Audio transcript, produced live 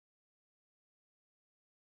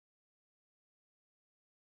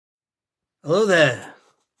Hello there.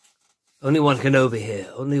 Only one Kenobi here.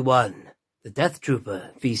 Only one. The Death Trooper,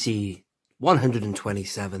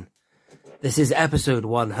 VC127. This is episode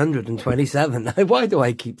 127. Why do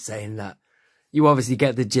I keep saying that? You obviously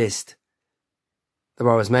get the gist. There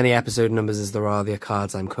are as many episode numbers as there are the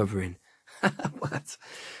cards I'm covering. What?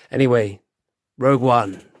 Anyway, Rogue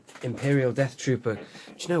One, Imperial Death Trooper. Do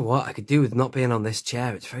you know what? I could do with not being on this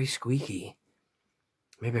chair. It's very squeaky.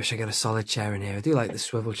 Maybe I should get a solid chair in here. I do like the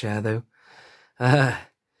swivel chair though.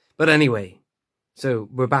 But anyway, so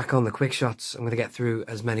we're back on the quick shots. I'm going to get through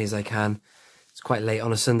as many as I can. It's quite late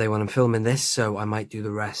on a Sunday when I'm filming this, so I might do the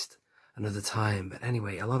rest another time. But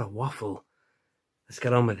anyway, a lot of waffle. Let's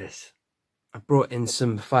get on with this. I brought in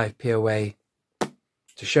some 5 POA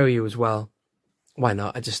to show you as well. Why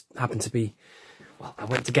not? I just happened to be, well, I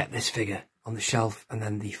went to get this figure on the shelf and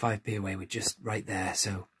then the 5 POA were just right there.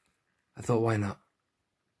 So I thought, why not?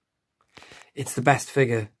 It's the best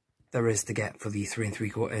figure there is to get for the 3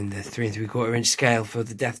 3/4 in the 3 3/4 inch scale for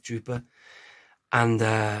the Death Trooper. And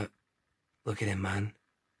look at him, man.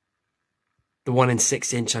 The 1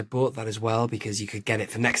 6 inch, I bought that as well because you could get it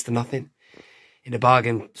for next to nothing in a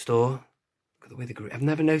bargain store. Look at the way the green. I've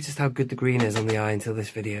never noticed how good the green is on the eye until this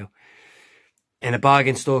video. In a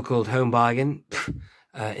bargain store called Home Bargain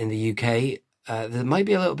in the UK. There might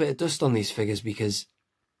be a little bit of dust on these figures because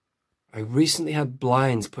I recently had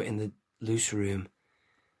blinds put in the loose room.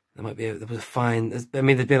 There was a fine. I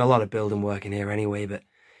mean, there's been a lot of building work in here anyway, but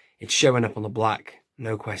it's showing up on the black,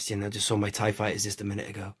 no question. I just saw my TIE Fighters just a minute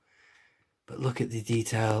ago. But look at the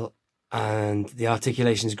detail, and the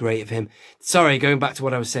articulation is great of him. Sorry, going back to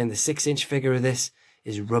what I was saying, the 6 inch figure of this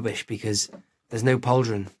is rubbish because there's no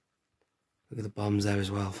pauldron. Look at the bombs there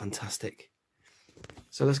as well, fantastic.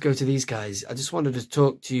 So let's go to these guys. I just wanted to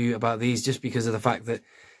talk to you about these just because of the fact that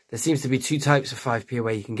there seems to be 2 types of 5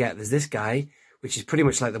 POA you can get. There's this guy, which is pretty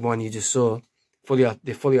much like the one you just saw,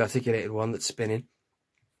 the fully articulated one that's spinning,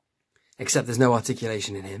 except there's no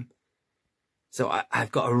articulation in him. So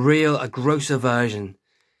I've got a gross aversion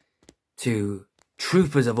to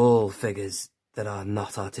troopers of all figures that are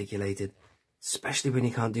not articulated, especially when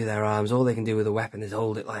you can't do their arms. All they can do with a weapon is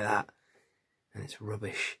hold it like that, and it's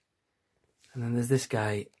rubbish. And then there's this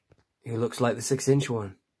guy who looks like the 6 inch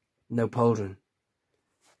one, no pauldron.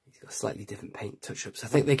 Got slightly different paint touch-ups. I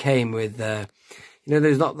think they came with, you know,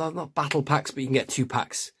 there's not battle packs, but you can get 2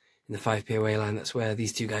 packs in the 5 POA line. That's where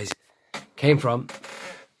these 2 guys came from.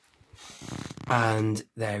 And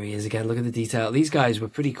there he is again. Look at the detail. These guys were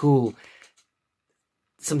pretty cool.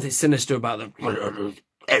 Something sinister about them.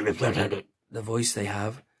 The voice they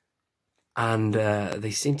have. And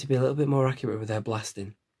they seem to be a little bit more accurate with their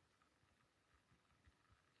blasting.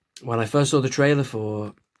 When I first saw the trailer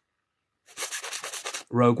for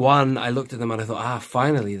Rogue One, I looked at them and I thought,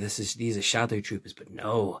 finally, these are Shadow Troopers. But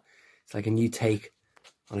no, it's like a new take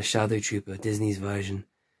on a Shadow Trooper, Disney's version.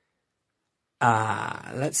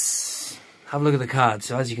 Let's have a look at the card.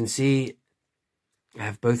 So as you can see, I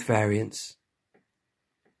have both variants.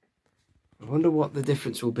 I wonder what the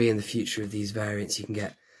difference will be in the future of these variants you can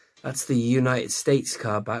get. That's the United States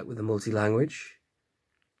card back with the multi-language.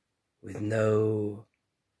 With no,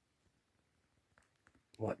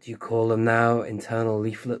 what do you call them now? Internal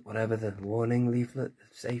leaflet, whatever, the warning leaflet,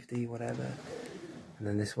 safety, whatever. And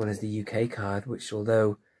then this one is the UK card, which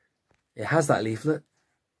although it has that leaflet,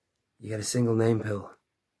 you get a single name pill.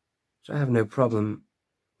 So I have no problem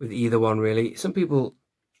with either one really. Some people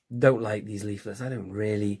don't like these leaflets. I don't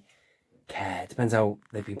really care. It depends how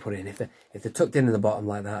they've been put in. If they're tucked in the bottom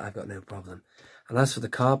like that, I've got no problem. And as for the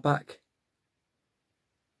card back,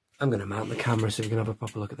 I'm going to mount the camera so we can have a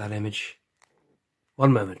proper look at that image.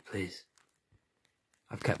 One moment, please.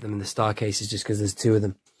 I've kept them in the star cases just because there's 2 of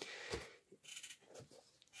them.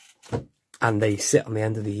 And they sit on the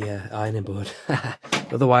end of the ironing board.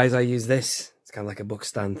 Otherwise, I use this. It's kind of like a book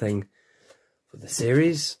stand thing for the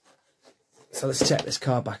series. So let's check this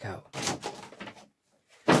card back out.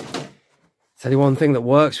 Tell you one thing that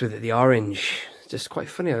works with it, the orange. Just quite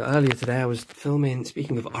funny. Earlier today, I was filming,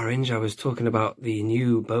 speaking of orange, I was talking about the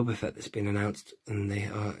new Boba Fett that's been announced, and they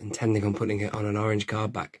are intending on putting it on an orange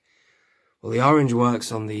card back. Well, the orange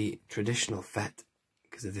works on the traditional Fett,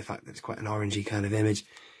 because of the fact that it's quite an orangey kind of image.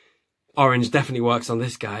 Orange definitely works on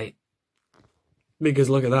this guy, because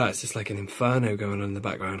look at that, it's just like an inferno going on in the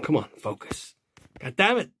background. Come on, focus. God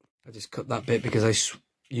damn it! I just cut that bit because I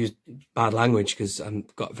used bad language, because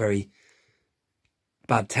I've got very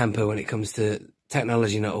bad temper when it comes to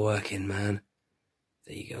technology not working, man.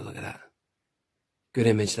 There you go, look at that. Good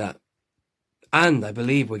image, that. And I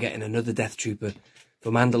believe we're getting another Death Trooper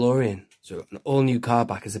for Mandalorian. So an all-new card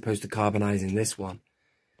back as opposed to carbonizing this one.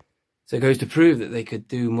 So it goes to prove that they could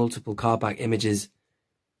do multiple card back images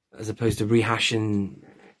as opposed to rehashing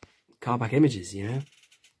card back images, you know?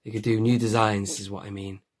 They could do new designs, is what I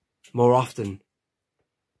mean. More often.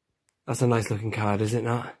 That's a nice looking card, is it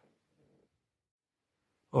not?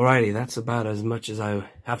 Alrighty, that's about as much as I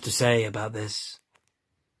have to say about this.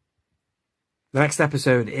 The next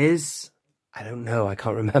episode is... I don't know, I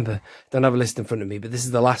can't remember. Don't have a list in front of me, but this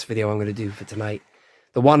is the last video I'm going to do for tonight.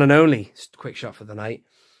 The one and only quick shot for the night.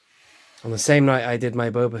 On the same night I did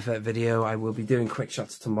my Boba Fett video, I will be doing quick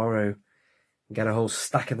shots tomorrow. And get a whole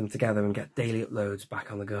stack of them together and get daily uploads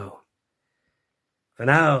back on the go. For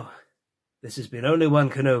now, this has been Only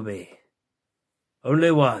One Kenobi.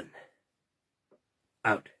 Only one.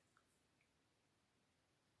 Out.